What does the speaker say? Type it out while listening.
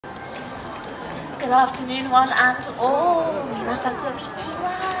good afternoon, one and all. Minasan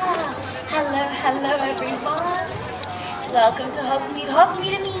konnichiwa. Hello, everyone. Welcome to Hogsmeade.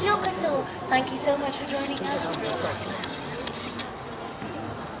 Hogsmeade ni yokoso. Thank you so much for joining us.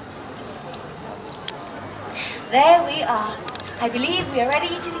 There we are. I believe we are ready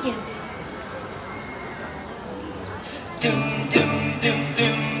to begin. Doom, doom, doom,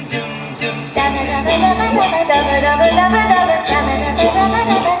 doom, doom, doom.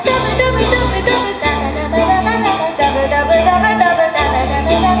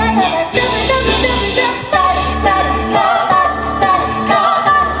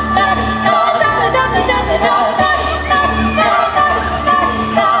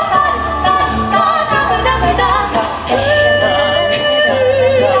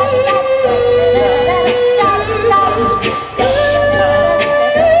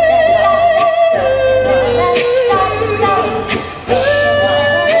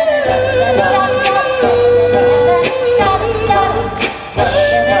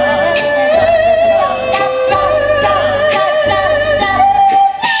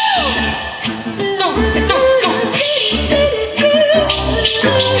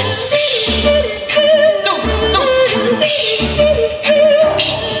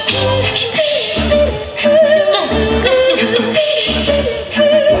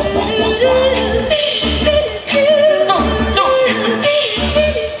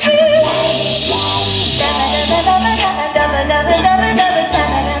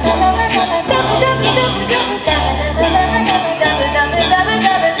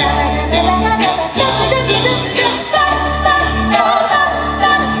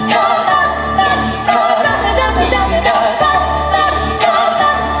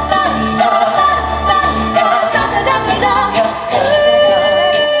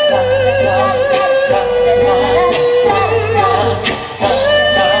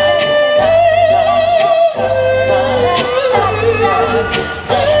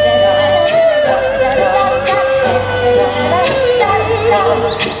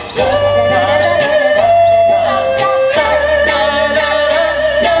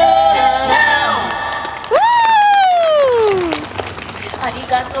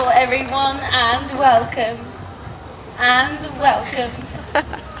 Everyone, and welcome.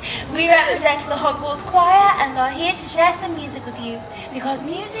 We represent the Hogwarts Choir and are here to share some music with you, because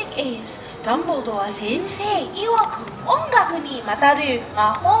music is Dumbledore Sensei iwaku ongaku ni masaru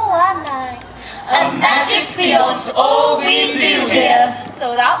mahou wa nai. A magic beyond all we do here.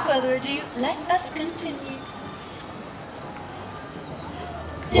 So without further ado, let us continue.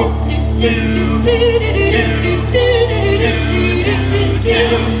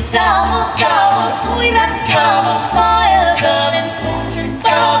 Double, double, toilet, double, fire, burning, cauldron,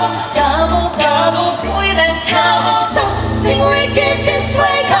 double, toilet, double, something wicked this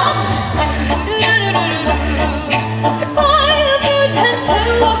way comes. To fire, pretend to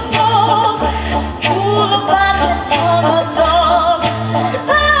a fog, full of bats and dog. The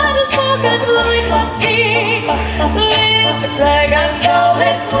bad is broken like a steam, leaves its leg and goes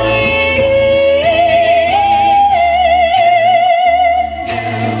its wing.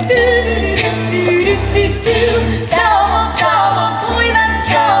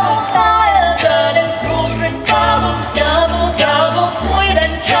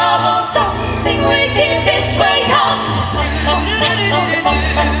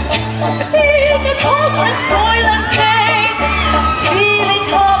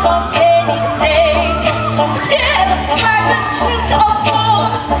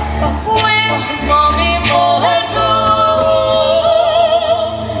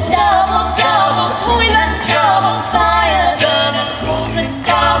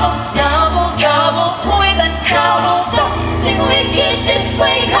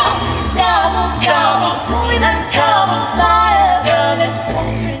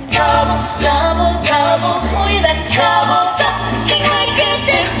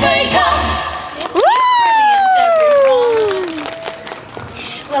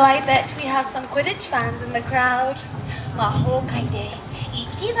 Well, I bet we have some Quidditch fans in the crowd. Mahoukai de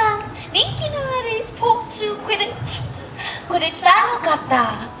ichiban ninki no aru sports Quidditch. Quidditch fan no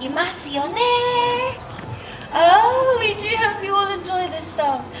kata imasu yo ne. Oh, we do hope you all enjoy this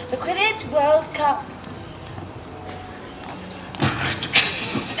song, the Quidditch World Cup.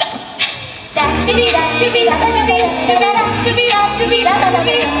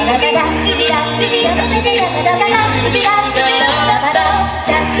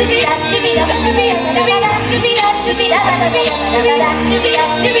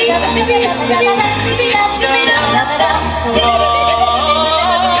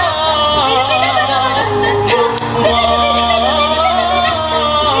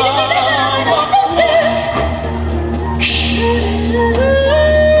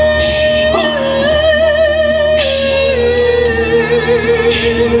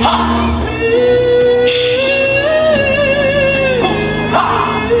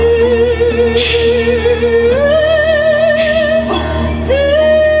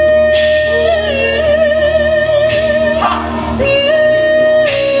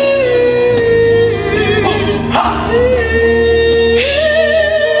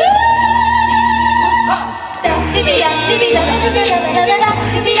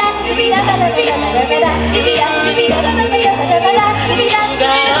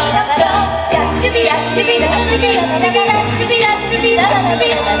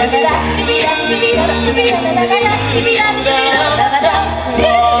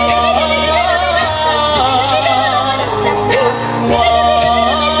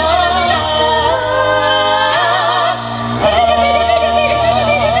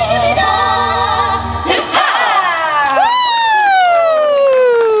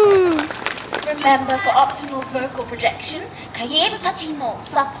 Remember, for optimal vocal projection, kaieru tachi no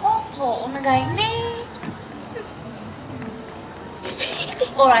support o onegai ne.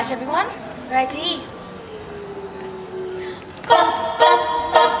 Alright everyone, ready?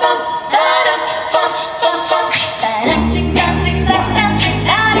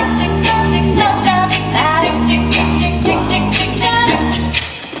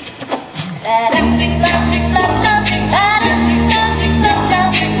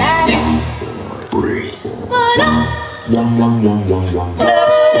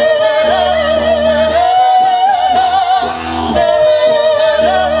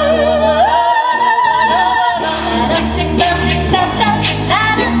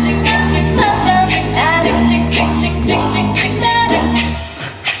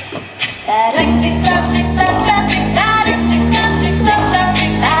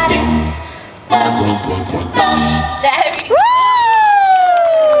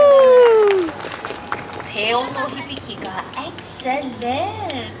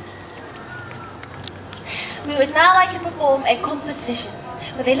 Excellent! We would now like to perform a composition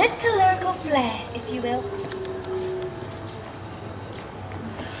with a little lyrical flair, if you will.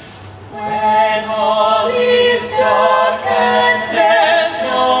 When all is dark and there's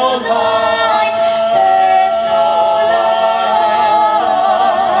no light,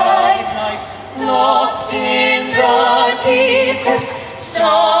 lost in the deepest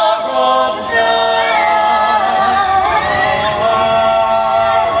star of night.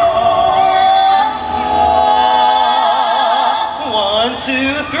 1,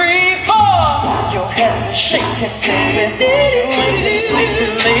 2, 3, 4. Your hands are shaking, baby. Waiting to sleep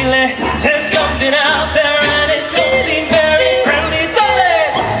too lately. There's something out there and it don't seem very friendly, does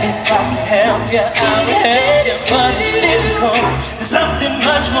it? If I can help you, I will help you, but it's difficult. There's something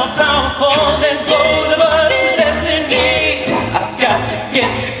much more powerful than both of us possessing me. I've got to get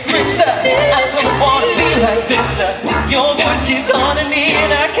to grips. I don't want to be like this. Your voice keeps haunting me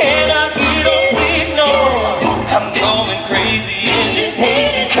and I cannot eat or sleep no more. I'm going crazy in this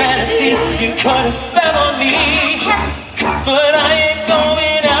hazy fantasy. You put a spell on me, but I ain't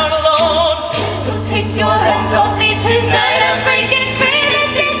going out alone. So take your hands off me tonight. I'm breaking free.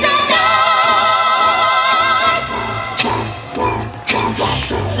 This is the night.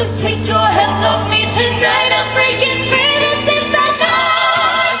 So take your hands off me tonight. I'm breaking free. This is the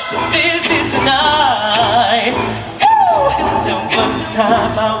night. This is the night. Don't waste the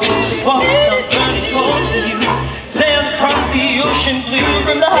time. I will walk something close to you. Sail across the ocean blue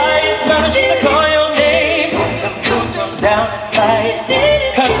from the highest mountains. I call your name. Some moon comes down and slides.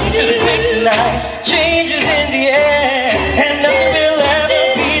 Cuts me to the quick tonight. Changes in the air, and nothing will ever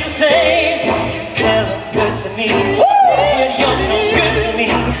be the same. You still look good to me, but you're no good to me.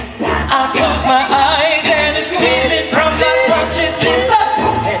 I close my eyes and it's amazing. Promise I consciousness up.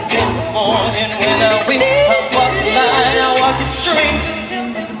 And in the morning when I wake, I walk the line, I walk it straight.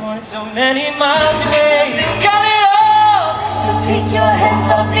 In the morning, so many miles away. Got it all. So take your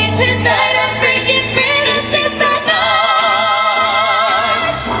hands off me tonight. I'm breaking free. This is the night.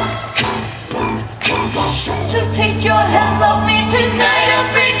 So take your hands off me tonight.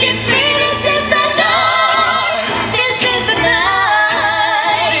 I'm breaking free. This is the night. This is the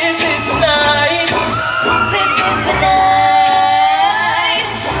night. This is the night. This is the night.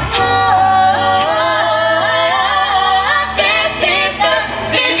 Oh, this is the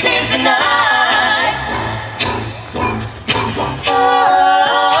night. This is the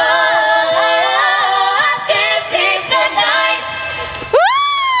night.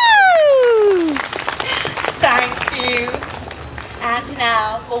 Woo! Thank you. And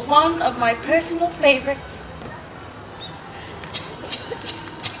now for one of my personal favorites.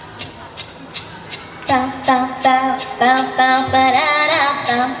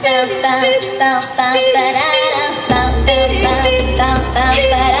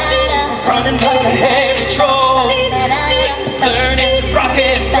 Running like a heavy troll, learning to rock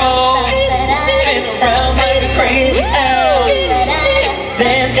and roll, spin around like a crazy owl,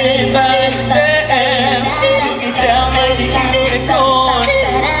 dancing by the sand, looking down like a unicorn.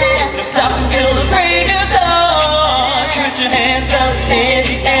 Don't stop until the break of dawn. Put your hands up in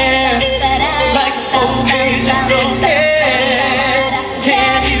the air, like a old man you just don't care.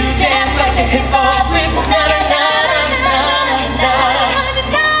 Can you dance like a hip hop rhythm? Na na na na na na.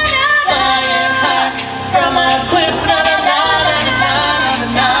 Flying high from a cliff. Na na na na na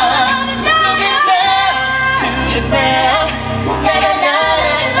na.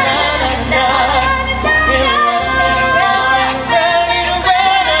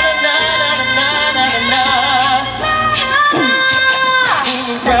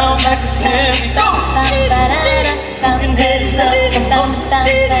 around like a snippy. Smoking heads up and bumps.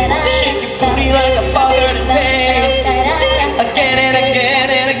 Shake your booty like a bothered man. Again and again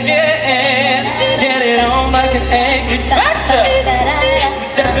and again. Get it on like an angry specter.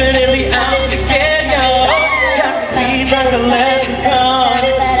 It's definitely out to get you. Time to feed like a leprechaun.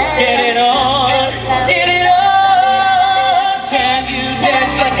 Get it on, get it on. Can you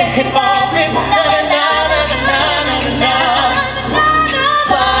dance like a hip hop rhythm? Na na na na na na na na.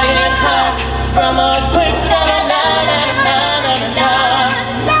 Flying high from a cliff. Na na na na na na na na.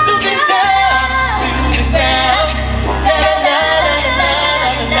 Zooming down to the ground. Na na na na na na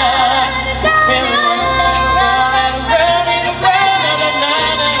na na. And round and round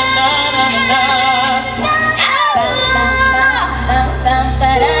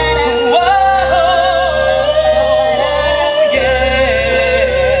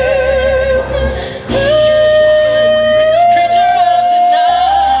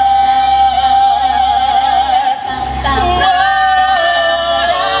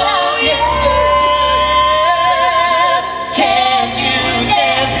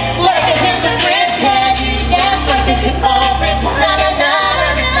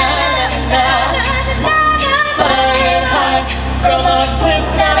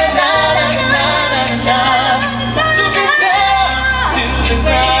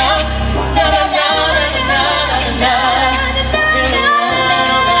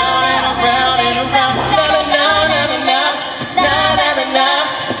and round. Na na na na na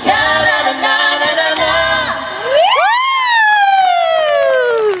na na na.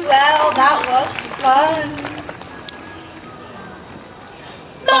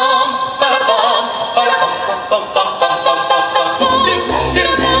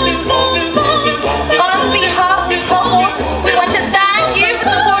 On behalf of Hogwarts, we want to thank you for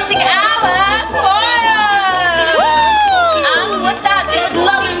supporting our choir. And with that, we would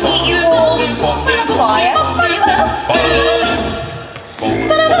love to meet you all in a choir.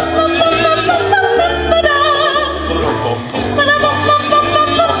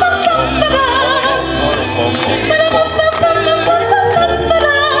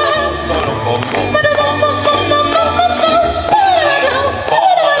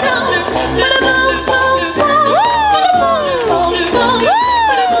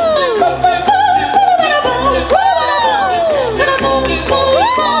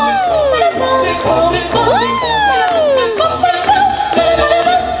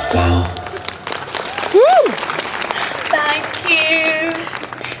 Thank you.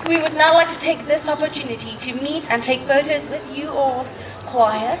 We would now like to take this opportunity to meet and take photos with you all.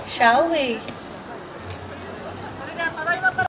 Choir, shall we?